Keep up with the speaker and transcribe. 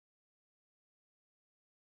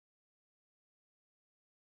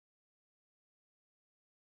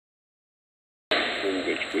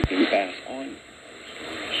we can pass on.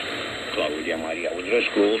 Claudia Maria was a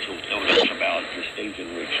school who told us about the stage in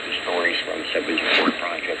which the stories from 74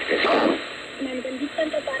 Project is on. M-am gândit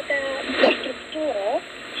pentru partea de structură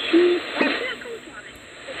și partea contoare.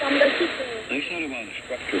 Deci am găsit... I thought about the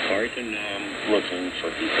structure part and now I'm looking for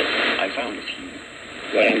people. I found a few.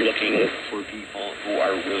 But I'm looking for people who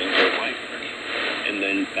are willing to write for you and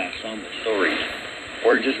then pass on the stories.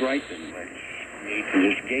 Or just write them. Let's create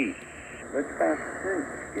this gate. Let's pass this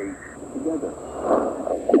gate together.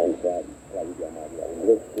 Like that, Claudia Maria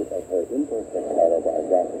listed as her interest as part of our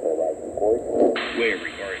graphical writing course, where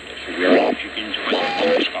regardless of your age, you can join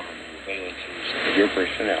and discover the valences of your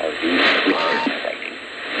personality with writing.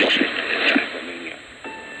 This is Romania.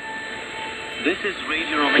 This is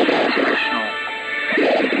Radio Romania International.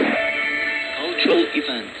 Cultural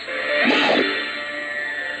events.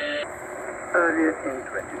 Earlier in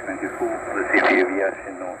 2024, the city of Iași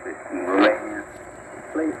in northeastern Romania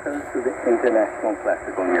played host to the International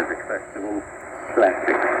Classical Music Festival,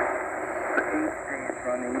 Classics. The 8 days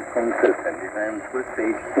running concerts and events were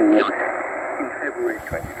staged in Iași in February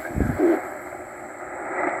 2024.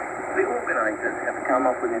 The organizers have come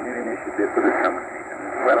up with a new initiative for the summer season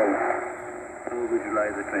as well. Over July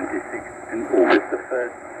the 26th and August the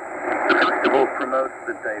 1st, the festival promotes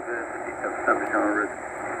the diversity of subgenres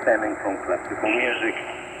stemming from classical music,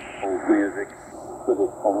 old music,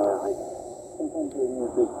 traditional music, contemporary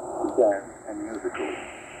music, jazz, and musicals.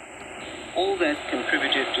 All that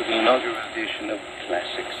contributed to the inaugural edition of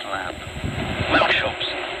Classics Lab. Workshops,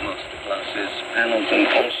 masterclasses, panels, and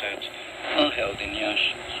concerts are held in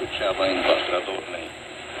Iași, Suceava, and Vastra Dornei.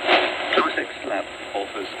 Classics Lab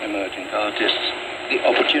offers emerging artists the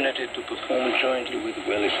opportunity to perform jointly with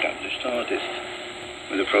well-established artists.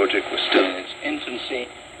 When the project was still in its infancy,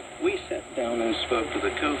 we sat down and spoke to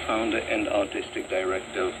the co-founder and artistic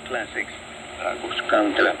director of Classics, Dragoș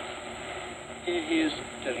Cantea. Here he is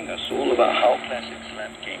telling us all about how Classics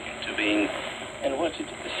Lab came into being and what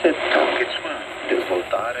its set targets were.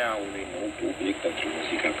 Dezvoltarea unui nou public pentru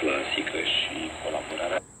muzica clasică și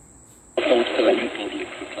colaborarea with a new public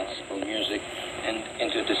for classical music and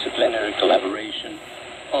interdisciplinary collaboration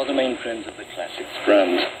are the main trends of the Classics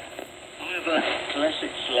brand. However,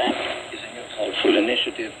 Classics Lab is a new cultural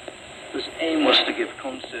initiative whose aim was to give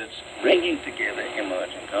concerts bringing together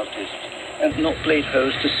emerging artists and not played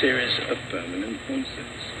host a series of permanent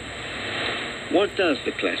concerts. What does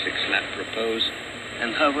the Classics Lab propose,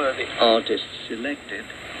 and how were the artists selected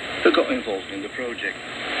who got involved in the project?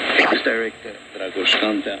 Its director, Dragoș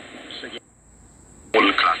Cantea.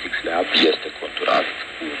 Classics Lab este conturat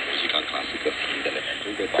cu muzica clasică fiind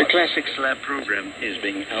elementul de bază. The Classics Lab program is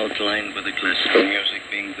being outlined with the classical music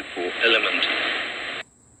being the core element.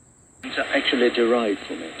 These are actually derived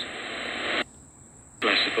from it.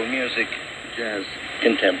 Classical music, jazz,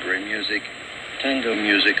 contemporary music, tango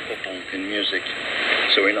music, or Balkan music.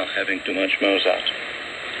 So we're not having too much Mozart.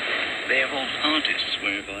 The involved artists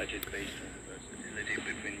were invited based on the versatility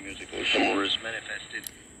between musical genres manifested.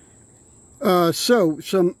 So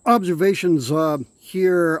some observations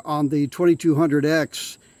here on the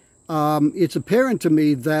 2200X. It's apparent to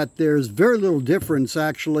me that there's very little difference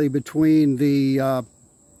actually between the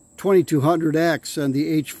 2200X and the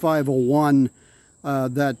H501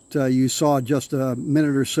 that you saw just a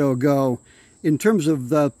minute or so ago in terms of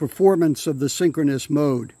the performance of the synchronous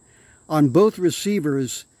mode. On both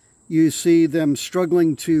receivers, you see them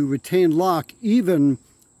struggling to retain lock even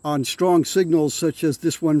on strong signals such as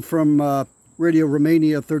this one from Radio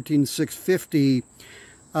Romania 13650.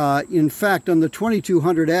 In fact, on the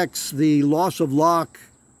 2200X, the loss of lock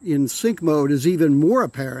in sync mode is even more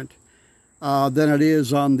apparent than it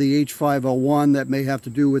is on the H501. That may have to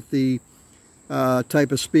do with the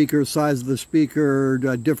type of speaker, size of the speaker,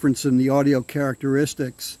 difference in the audio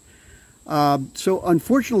characteristics. So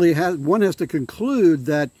unfortunately, one has to conclude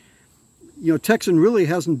that Tecsun really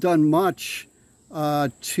hasn't done much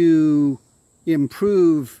to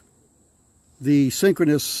improve the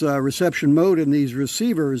synchronous reception mode in these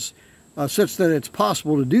receivers such that it's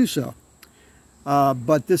possible to do so.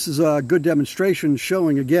 But this is a good demonstration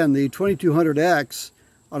showing, again, the 2200X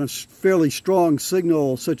on a fairly strong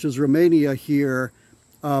signal such as Romania here,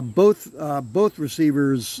 both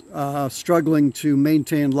receivers struggling to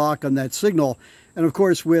maintain lock on that signal. And of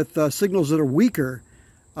course, with signals that are weaker,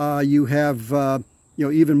 you have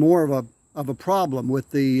even more of a problem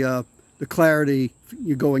with the clarity.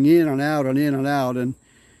 You're going in and out and in and out, and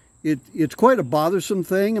it's quite a bothersome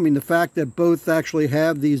thing. I mean, the fact that both actually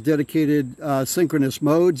have these dedicated synchronous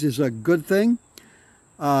modes is a good thing.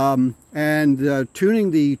 And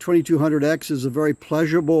tuning the 2200X is a very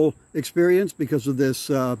pleasurable experience because of this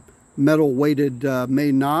metal-weighted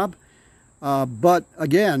main knob. But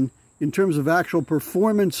again, in terms of actual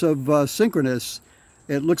performance of synchronous,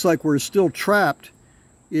 it looks like we're still trapped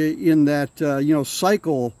in that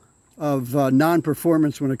cycle of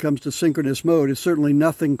non-performance when it comes to synchronous mode. It's certainly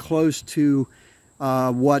nothing close to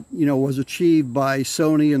what was achieved by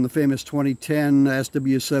Sony in the famous 2010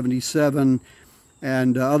 SW77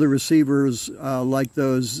 and other receivers like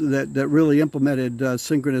those that really implemented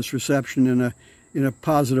synchronous reception in a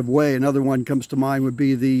positive way. Another one comes to mind would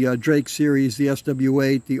be the Drake series, the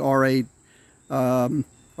SW8, the R8,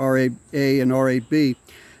 R8A, and R8B.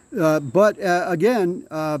 But again,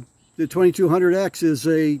 the 2200X is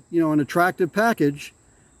an attractive package.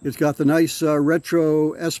 It's got the nice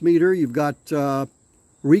retro S meter. You've got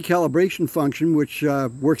recalibration function, which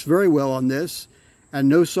works very well on this, and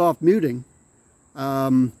no soft muting.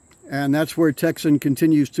 And that's where Tecsun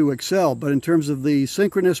continues to excel. But in terms of the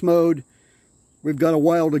synchronous mode, we've got a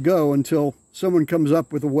while to go until someone comes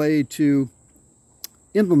up with a way to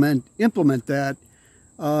implement that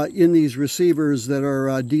in these receivers that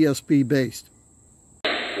are DSP based.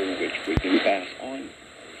 Which we can pass on.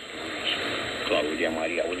 Claudia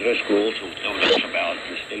Maria was at school to tell us about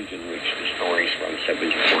the stage in which the stories from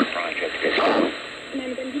 74 project get on.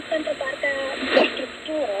 M-am gândit pentru partea de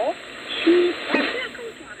structură și așa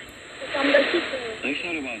contoare. Deci am găsit I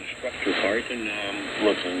thought about the structure part and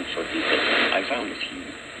looking for people. I found a few.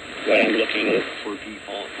 But I'm looking for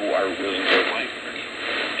people who are willing to write for you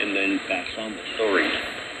and then pass on the stories.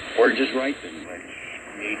 Or just write them. Let's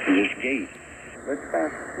create this gate. Let's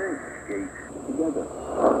pass this gate together.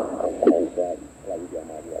 And that Claudia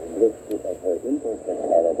Maria listed as her interest in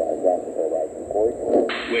autobiographical writing course,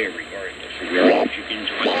 where regardless of your age, you can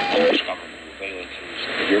join the discovering the valences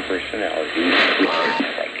of your personality with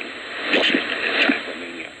writing. This is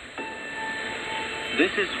Sacramania.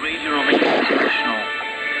 This is Radio Romania International.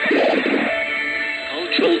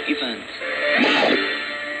 Cultural events.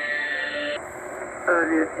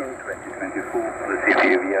 Earlier in 2024, the city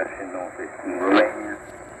of Iași in northeastern Romania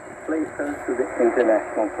played host to the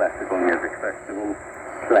International Classical Music Festival,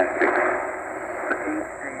 Classics. The 8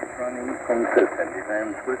 days running concerts and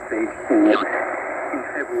events were staged in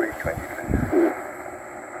February 2024.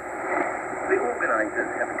 The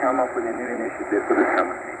organizers have come up with a new initiative for the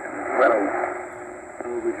summer season as well.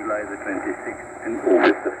 Over July the 26th and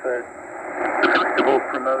August the 1st, the festival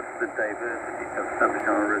promotes the diversity of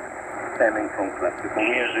subgenres stemming from classical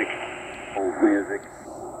music, old music,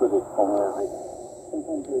 traditional music,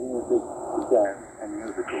 contemporary music, jazz, and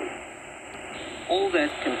musicals. All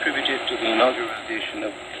that contributed to the inaugural edition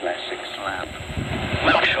of Classics Lab.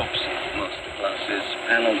 Workshops, masterclasses,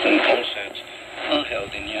 panels, and concerts are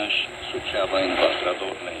held in Iași, Suceava, and Vastra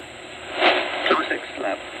Dornei. Classics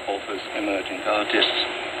Lab offers emerging artists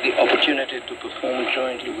the opportunity to perform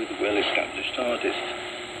jointly with well-established artists.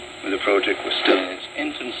 When the project was still in its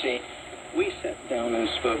infancy, we sat down and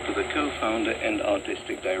spoke to the co-founder and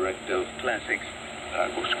artistic director of Classics,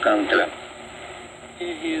 Agus Kantra.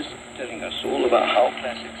 He is telling us all about how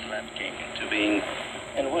Classics Lab came into being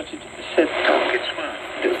and what its set targets were.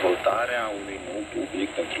 Dezvoltarea unui nou public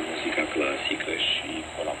pentru muzica clasică și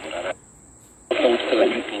colaborarea with a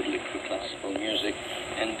new public for classical music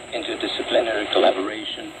and interdisciplinary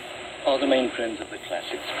collaboration are the main trends of the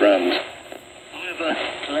Classics brand. However,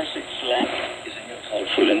 Classics Lab is a new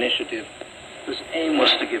cultural initiative whose aim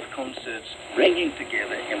was to give concerts bringing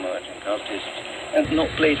together emerging artists and not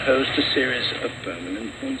played host to a series of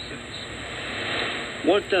permanent concerts.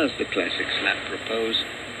 What does the Classics Lab propose,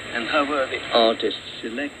 and how were the artists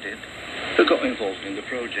selected who got involved in the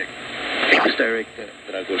project? Its director,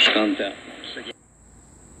 Dragoș Kantea, once again.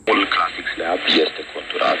 Classics Lab este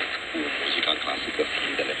conturat cu muzica clasică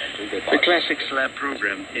fiind elementul de bază. The Classics Lab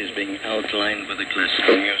program is being outlined with the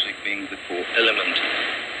classical music being the core element.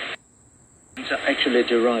 These are actually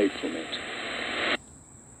derived from it.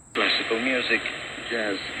 Classical music,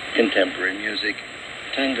 jazz, contemporary music,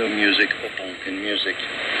 tango music, or Balkan music.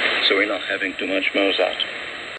 So we're not having too much Mozart.